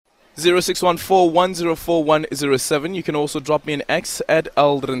0614104107. You can also drop me an X at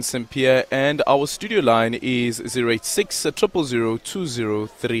Aldrin Sampier, and our studio line is 086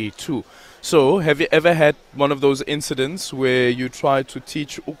 0002032. So, have you ever had one of those incidents where you try to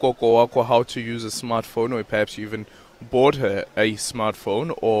teach ugogo wako how to use a smartphone, or perhaps you even bought her a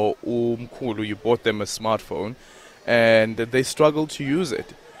smartphone, or umkhulu, you bought them a smartphone, and they struggle to use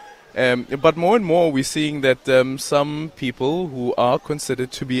it? But more and more we're seeing that some people who are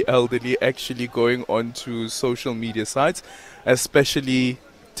considered to be elderly actually going onto social media sites, especially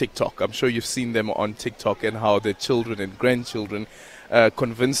TikTok. I'm sure you've seen them on TikTok and how their children and grandchildren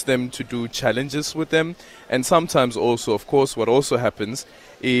convince them to do challenges with them. And sometimes also, of course, what also happens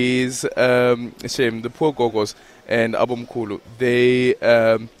is the poor gogos and abomkulu, they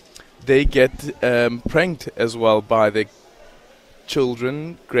get pranked as well by their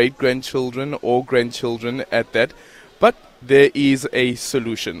children, great-grandchildren or grandchildren at that. But there is a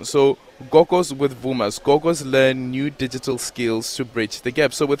solution. So Gogos with Vuma, Gogos learn new digital skills to bridge the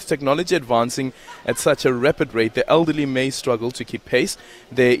gap. So with technology advancing at such a rapid rate, the elderly may struggle to keep pace.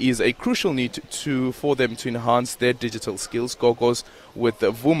 There is a crucial need for them to enhance their digital skills. Gogos with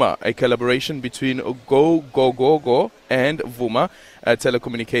Vuma, a collaboration between goGoGogo and VUMA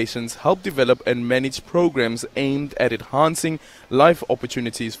Telecommunications, help develop and manage programs aimed at enhancing life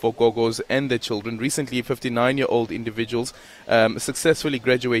opportunities for Gogos and their children. Recently, 59-year-old individuals successfully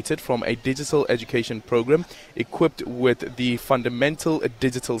graduated from a digital education program equipped with the fundamental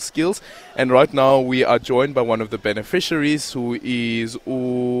digital skills. And right now we are joined by one of the beneficiaries, who is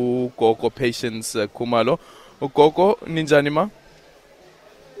Gogo Patience Khumalo. Gogo, ninjani ma?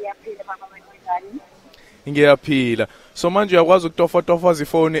 Ngiyaphila. So manje uyakwazi ukutofa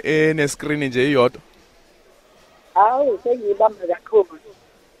ifoni enescreen nje iyodwa? Hawu, sengiyibamba kakhulu.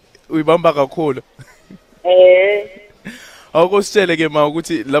 Uyibamba kakhulu? Awukusitshele ke ma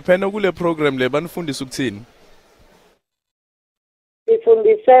ukuthi lapha kule program le banifundisa ukuthini?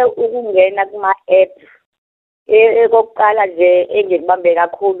 Sifundise ukungena kuma app. Ekokuqala nje engikubambe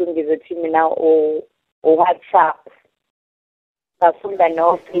kakhulu ngizothi mina WhatsApp. Safunda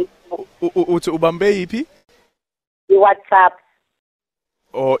no Facebook. Uthi ubambe yiphi? WhatsApp.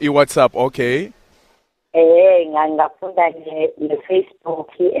 Oh, WhatsApp, okay. Ngafunda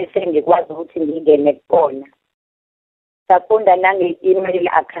ne-Facebook esengikwazi ukuthi ngingene kubona. Safunda nange-email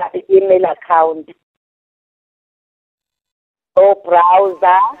account. No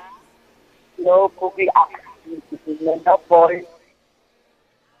browser, no Google account, no phone.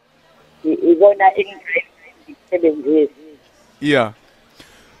 Ibona engiyisebenzisa. Yeah.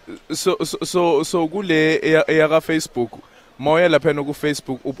 So kule eyaka Facebook, moya lapha ku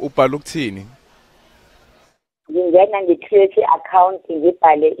Facebook ubhala ukuthini? Ngingena ngicreate i-account,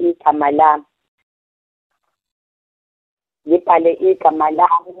 ngibhale igama lami.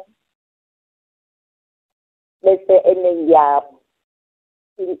 Bese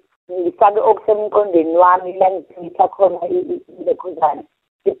ngifake okusemqondweni wami la ngithatha khona ilekhuzana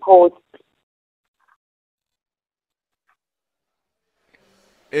i-post.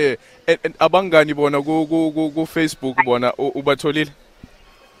 And abangani bona ku Facebook bona ubatholile?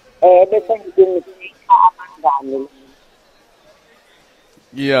 Bese ngitshela abangani.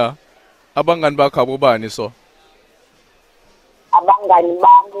 Yeah. Abangani bakho abobani so? Abangani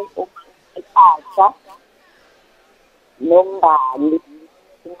bami uMasha, Nombali,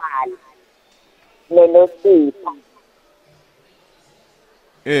 Khumalo, noNosipho.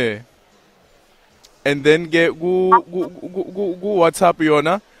 And then ku WhatsApp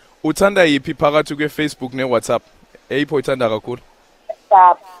yona uthanda yipi phakathi kwe Facebook ne WhatsApp? Eyipho uthanda kakhulu?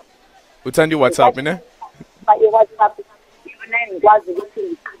 WhatsApp. Uthanda iWhatsApp ne? iWhatsApp yona ngikwazi ukuthi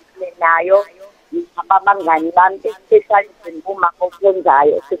ngiqhubeke nayo abangani bami, especially uma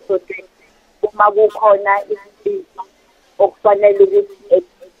okwenzayo esesotweni. Uma kukhona izinto okufanele ukuthi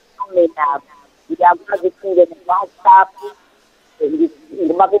exhume nabo, ngiyakwazi ukuthi ngene WhatsApp.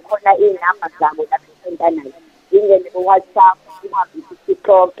 Ngoba kukhona inamba zabo lapho esentanayo. Ngingene ku-WhatsApp,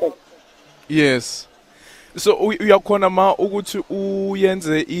 sixoxe. Yes. So uyakhona ma ukuthi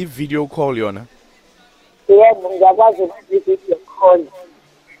uyenze i-video call yona? Yebo, ngiyakwazi ukwenza i-video call.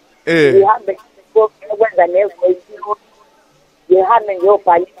 Ngihambe ukwenza ne-voice note. Ngihambe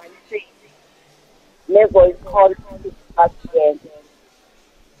ngiyobhala ne-voice call.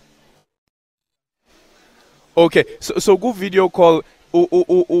 Okay, so ku-video call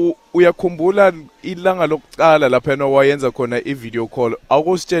uyakhumbula ilanga lokuqala lapha wayenza khona i-video call,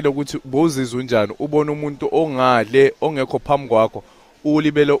 akusitshele ukuthi bozizwa unjani ubona umuntu ongale ongekho phambi kwakho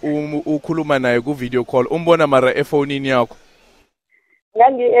ulibele ukhuluma naye ku-video call, umbona mara efonini yakho?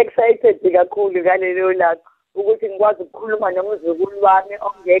 Ngangi-excited kakhulu ngalelo lakho. ukuthi ngikwazi ukukhuluma nomzukulu wami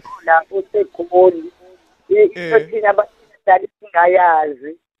ongekho la useGoli. Thina abadala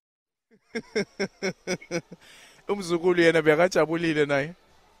singayazi. Umzukulu yena bekajabulile naye.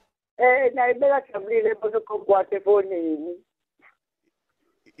 Naye bekajabulile bonogogo wakhe efonini.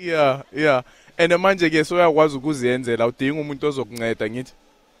 Yeah. And manje ke soyakwazi ukuziyenzela udinga umuntu ozokunceda ngithi.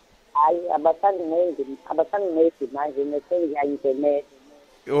 Hayi abasanginedi manje nesengiyayingenela.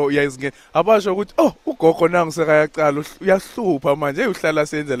 Oh yes, abasho ukuthi ugogo nangu sekayaqala uyahlupha manje uhlala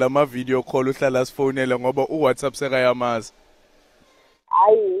senzela ama video call uhlala sifonela ngoba uWhatsApp sekayamazi.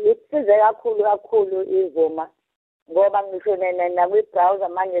 Hayi isize kakhulu iVUMA ngoba ngisho na kwi-browser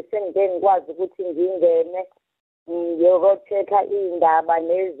manje sengike ngikwazi ukuthi ngingene ngiyochecka indaba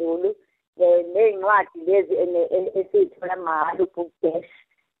nezulu nezincwadi lezi esithola mahhala uBook Dash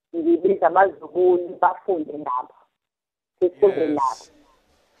ngibiza abazukulu bafunde ngabo sifunde nabo.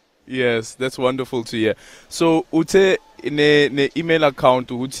 Yes, that's wonderful to hear. So uthe ne email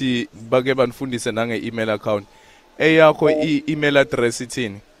account ukuthi bake banifundise nange email account eyakho email address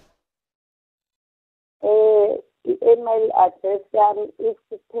ithini? Email address yami is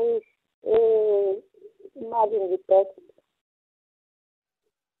imali ngibheke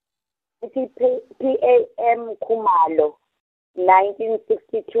PAM Khumalo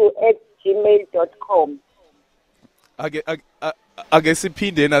 1962@gmail.com. I guess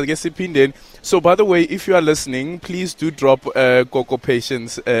siphindeni. So by the way, if you are listening, please do drop Gogo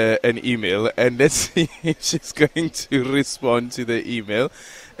Patience an email and let's see if she's going to respond to the email.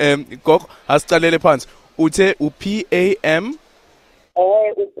 Gogo, asicalele phansi. Uthe uPAM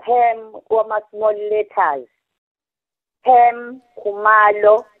uPam kwama small letters. Pam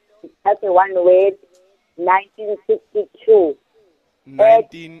Khumalo, that's a one word, 1962.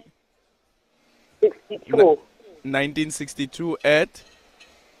 1962 at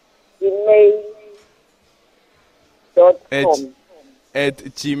gmail.com. At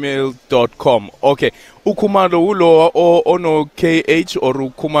gmail.com. Okay. Ukhumalo ulo ono KH or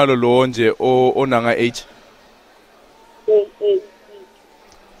ukhumalo lo nje onanga H?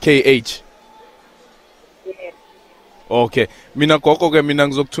 KH. Yes. Okay. Mina gogo ke mina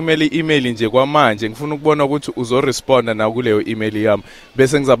ngizokuthumela i-email nje kwamanje ngifuna ukubona ukuthi uzoresponda na kuleyo email yami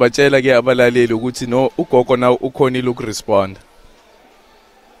bese ngizabatshela ke abalaleli ukuthi no ugogo na ukhonile ukurespond.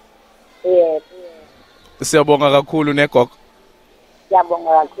 Yes. Siyabonga kakhulu negogo. Siyabonga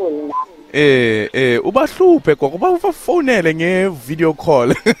kakhulu nami. Ubahluphe gogo bafonele nge-video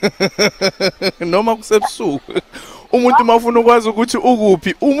call noma kusebusuku. Umuntu mafuna ukwazi ukuthi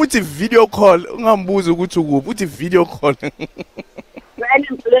ukuphi umuthi video call ungambuza ukuthi ukuphi uthi video call. Wena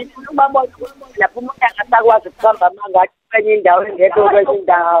ngifuna ukubabona lapho umuntu angasakwazi ukuhamba mangathi kwenye indawo engekho kwenye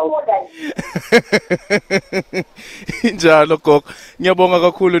indawo. Injalo gogo. Ngiyabonga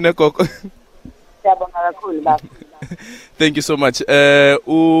kakhulu negogo. Siyabonga kakhulu baba. Thank you so much.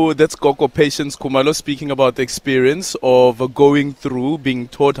 That's Gogo Patience Khumalo speaking about the experience of going through being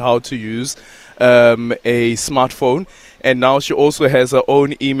taught how to use a smartphone. And now she also has her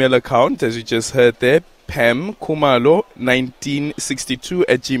own email account, as you just heard there, Pam Khumalo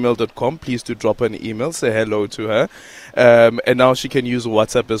 1962@gmail.com. Please do drop her an email, say hello to her. And now she can use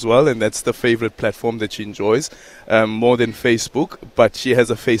WhatsApp as well, and that's the favorite platform that she enjoys more than Facebook. But she has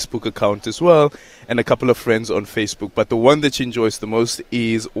a Facebook account as well and a couple of friends on Facebook. But the one that she enjoys the most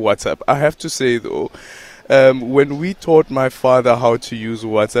is WhatsApp. I have to say though, when we taught my father how to use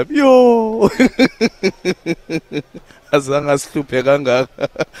WhatsApp,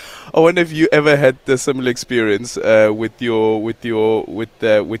 I wonder if you ever had the similar experience with your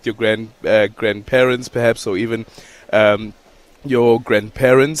grandparents, perhaps, or even your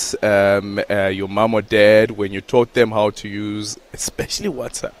grandparents, your mom or dad, when you taught them how to use, especially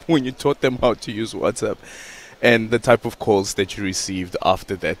WhatsApp, when you taught them how to use WhatsApp, and the type of calls that you received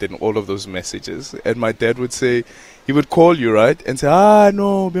after that, and all of those messages. And my dad would say, he would call you, right, and say,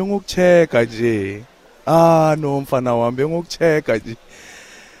 no, bengokucheka nje. No, mfana wami bengokucheka nje.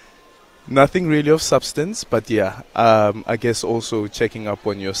 Nothing really of substance, but yeah, I guess also checking up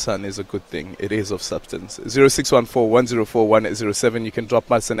on your son is a good thing. It is of substance. 0614-104-107. You can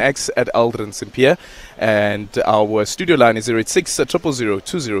drop us an X at Aldrin St. Pierre, and our studio line is 086 000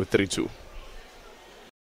 2032.